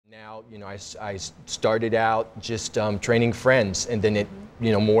Now, I started out just training friends, and then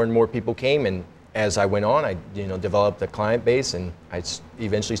more and more people came, and as I went on, I, developed a client base, and I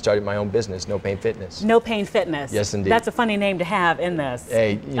eventually started my own business, NoPayneFitness. NoPayneFitness. Yes, indeed. That's a funny name to have in this.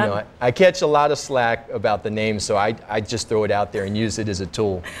 Hey, I catch a lot of slack about the name, so I just throw it out there and use it as a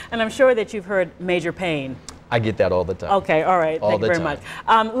tool. And I'm sure that you've heard major pain. I get that all the time. Okay, all right, thank you very much.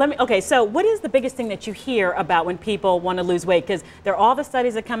 Okay, so what is the biggest thing that you hear about when people want to lose weight? Because there are all the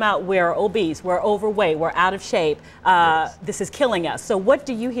studies that come out, we're obese, we're overweight, we're out of shape, yes. This is killing us. So what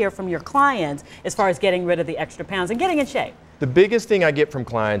do you hear from your clients as far as getting rid of the extra pounds and getting in shape? The biggest thing I get from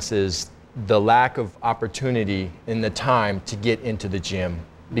clients is the lack of opportunity and the time to get into the gym,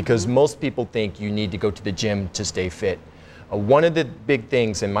 because most people think you need to go to the gym to stay fit. One of the big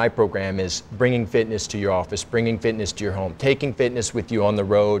things in my program is bringing fitness to your office, bringing fitness to your home, taking fitness with you on the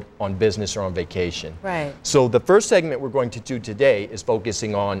road, on business, or on vacation. Right. So the first segment we're going to do today is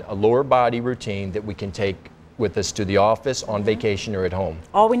focusing on a lower body routine that we can take with us to the office, on vacation, or at home.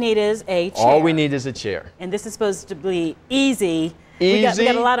 All we need is a chair. All we need is a chair. And this is supposed to be easy. Easy. We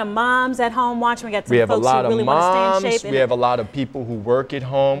got a lot of moms at home watching. We got some folks who really want to stay in shape. We have a lot of people who work at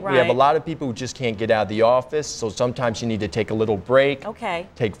home. Right. We have a lot of people who just can't get out of the office. So sometimes you need to take a little break. Okay.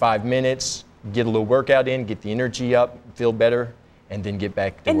 Take 5 minutes, get a little workout in, get the energy up, feel better, and then get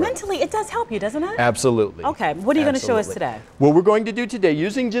back to work. And mentally, it does help you, doesn't it? Absolutely. Okay. What are you going to show us today? What we're going to do today,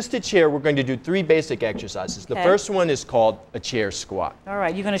 using just a chair, we're going to do 3 basic exercises. The first one is called a chair squat. All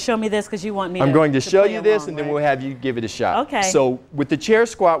right. You're going to show me this because you want me to. I'm going to show you this, and then we'll have you give it a shot. Okay. So with the chair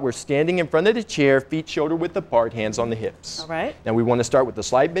squat, we're standing in front of the chair, feet shoulder width apart, hands on the hips. All right. Now we want to start with a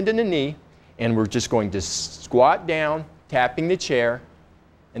slight bend in the knee, and we're just going to squat down, tapping the chair,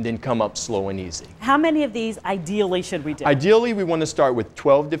 and then come up slow and easy. How many of these ideally should we do? Ideally, we want to start with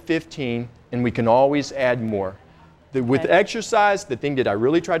 12 to 15, and we can always add more. With exercise, the thing that I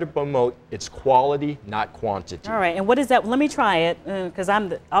really try to promote, it's quality, not quantity. All right, and what is that? Let me try it, because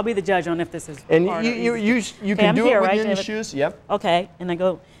I'll be the judge on if this is and hard you can do it with your shoes. Yep. Okay, and I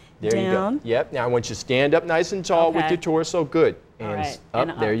go there down. You go. Yep. Now I want you to stand up nice and tall with your torso. Good. And up.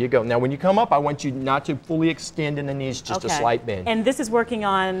 And there you go. Now when you come up, I want you not to fully extend in the knees, just a slight bend. And this is working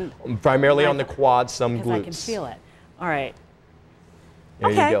on? Primarily on the quads, some glutes. I can feel it. All right.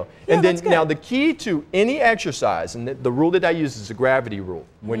 There you go. Yeah, and then now the key to any exercise, and the rule that I use is the gravity rule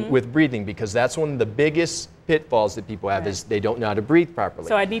with breathing, because that's one of the biggest pitfalls that people have is they don't know how to breathe properly.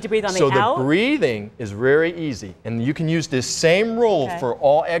 So I need to breathe on the out? So the breathing is very easy, and you can use this same rule for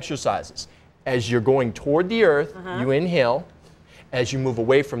all exercises. As you're going toward the earth, you inhale. As you move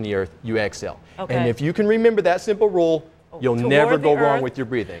away from the earth, you exhale. Okay. And if you can remember that simple rule, you'll never go wrong with your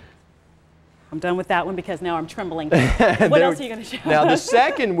breathing. I'm done with that one because now I'm trembling. What else are you going to show us? Now the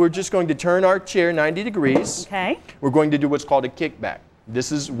second, we're just going to turn our chair 90 degrees. Okay. We're going to do what's called a kickback.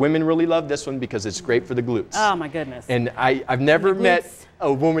 Women really love this one because it's great for the glutes. Oh my goodness. And I've never met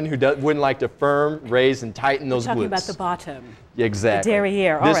a woman who wouldn't like to firm, raise, and tighten those glutes. Talking about the bottom. Exactly. The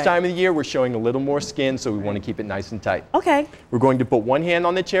derriere. This time of the year, we're showing a little more skin, so we want to keep it nice and tight. Okay. We're going to put one hand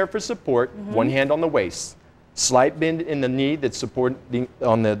on the chair for support, one hand on the waist. Slight bend in the knee that's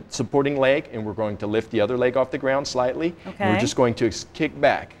on the supporting leg, and we're going to lift the other leg off the ground slightly. Okay. And we're just going to kick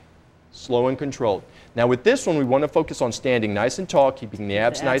back, slow and controlled. Now with this one, we want to focus on standing nice and tall, keeping the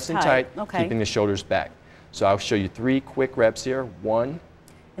abs nice and tight, keeping the shoulders back. So I'll show you 3 quick reps here. 1.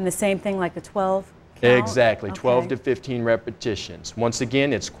 And the same thing like the 12 count? Exactly, 12 to 15 repetitions. Once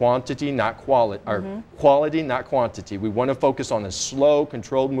again, it's quantity, not quality, or quality, not quantity. We want to focus on a slow,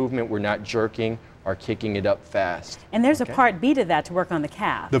 controlled movement. We're not jerking or kicking it up fast. And there's a part B to that to work on the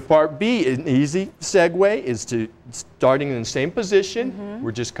calf. The part B, an easy segue, is to starting in the same position.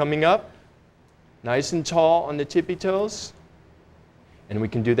 We're just coming up, nice and tall on the tippy toes. And we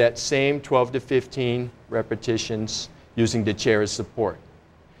can do that same 12 to 15 repetitions using the chair as support.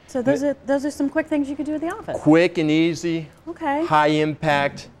 So those are some quick things you could do at the office. Quick and easy, okay. High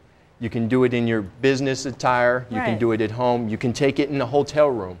impact. You can do it in your business attire. You can do it at home. You can take it in the hotel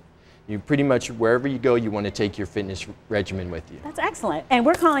room. You pretty much, wherever you go, you want to take your fitness regimen with you. That's excellent. And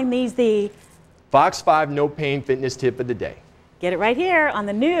we're calling these the Fox5 No Pain Fitness Tip of the Day. Get it right here on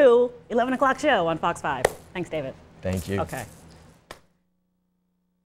the new 11 o'clock show on Fox 5. Thanks, David. Thank you. Okay.